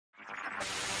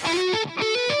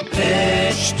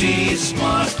HT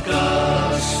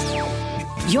Smartcast.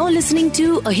 You're listening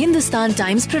to a Hindustan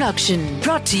Times production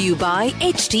brought to you by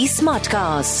HT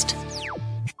Smartcast.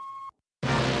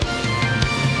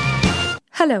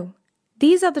 Hello,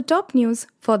 these are the top news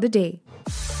for the day.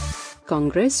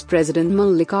 Congress President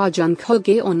Mallikarjun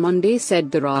Kharge on Monday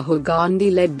said the Rahul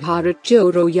Gandhi-led Bharat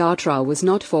Jodo Yatra was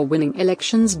not for winning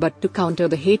elections but to counter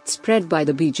the hate spread by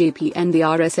the BJP and the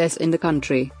RSS in the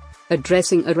country.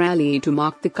 Addressing a rally to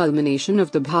mark the culmination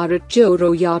of the Bharat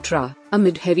Jodo Yatra,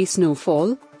 amid heavy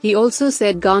snowfall, he also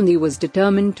said Gandhi was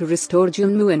determined to restore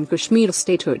Jammu and Kashmir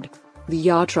statehood. The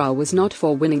Yatra was not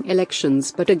for winning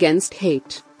elections but against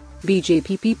hate.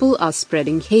 BJP people are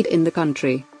spreading hate in the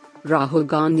country. Rahul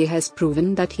Gandhi has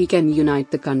proven that he can unite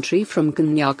the country from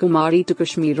Kanyakumari to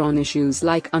Kashmir on issues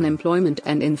like unemployment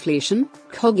and inflation,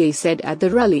 Kharge said at the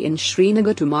rally in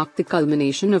Srinagar to mark the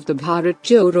culmination of the Bharat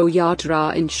Jodo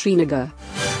Yatra in Srinagar.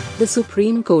 The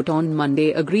Supreme Court on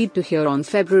Monday agreed to hear on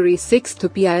February 6 the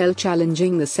PIL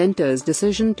challenging the centre's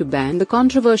decision to ban the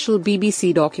controversial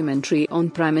BBC documentary on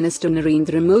Prime Minister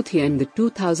Narendra Modi and the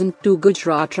 2002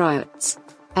 Gujarat riots.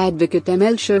 Advocate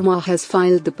ML Sharma has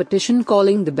filed the petition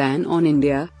calling the ban on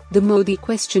India, the Modi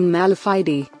question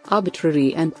malafide,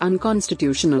 arbitrary and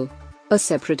unconstitutional. A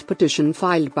separate petition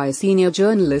filed by senior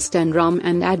journalist Ram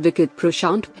and advocate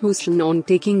Prashant Bhushan on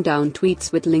taking down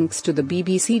tweets with links to the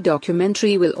BBC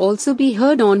documentary will also be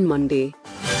heard on Monday.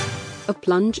 A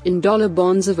plunge in dollar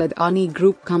bonds of Adani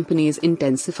Group companies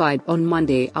intensified on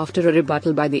Monday after a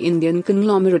rebuttal by the Indian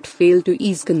conglomerate failed to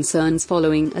ease concerns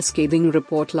following a scathing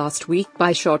report last week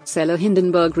by short seller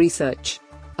Hindenburg Research.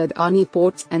 Adani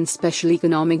Ports and Special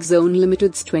Economic Zone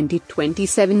Limited's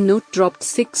 2027 note dropped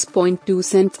 6.2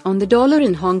 cents on the dollar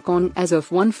in Hong Kong as of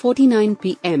 1:49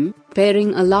 p.m.,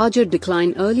 pairing a larger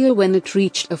decline earlier when it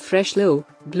reached a fresh low,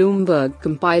 Bloomberg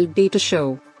compiled data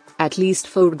show. At least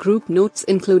 4 group notes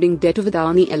including debt of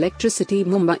Adani Electricity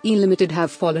Mumbai Limited have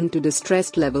fallen to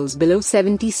distressed levels below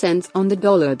 70 cents on the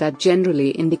dollar that generally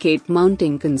indicate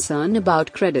mounting concern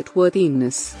about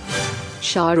creditworthiness.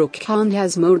 Shah Rukh Khan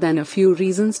has more than a few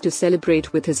reasons to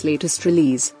celebrate with his latest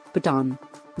release, Pathaan.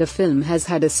 The film has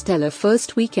had a stellar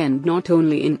first weekend not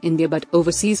only in India but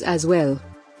overseas as well.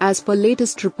 As per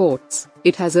latest reports,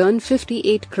 it has earned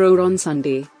 58 crore on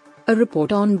Sunday. A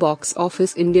report on Box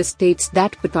Office India states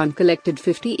that Pathaan collected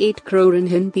 58 crore in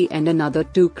Hindi and another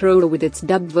 2 crore with its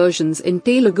dubbed versions in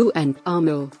Telugu and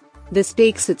Tamil. This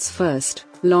takes its first,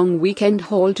 long weekend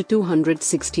haul to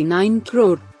 269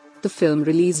 crore. The film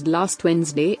released last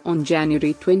Wednesday on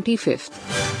January 25.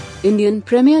 Indian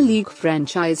Premier League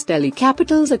franchise Delhi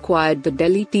Capitals acquired the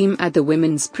Delhi team at the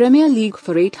Women's Premier League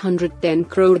for 810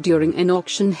 crore during an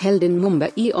auction held in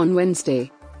Mumbai on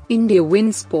Wednesday. India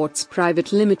Wind Sports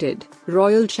Private Limited,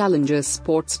 Royal Challengers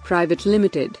Sports Private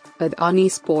Limited,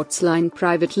 Adani Sports Line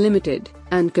Private Limited,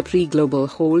 and Capri Global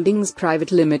Holdings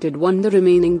Private Limited won the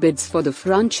remaining bids for the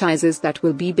franchises that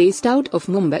will be based out of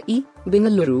Mumbai,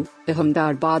 Bengaluru,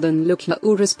 Ahmedabad and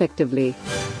Lucknow respectively.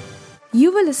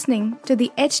 You were listening to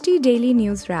the HT Daily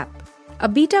News Wrap, a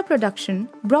beta production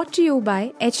brought to you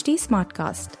by HT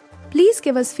Smartcast. Please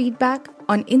give us feedback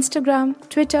on Instagram,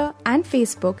 Twitter and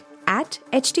Facebook at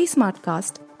HT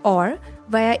Smartcast or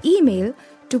via email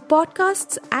to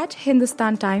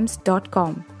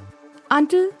podcasts@hindustantimes.com.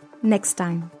 Until next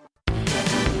time.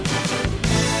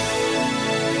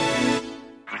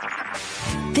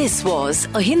 This was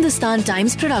a Hindustan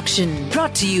Times production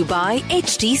brought to you by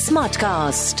HT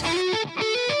Smartcast.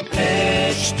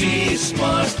 HT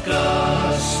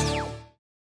Smartcast.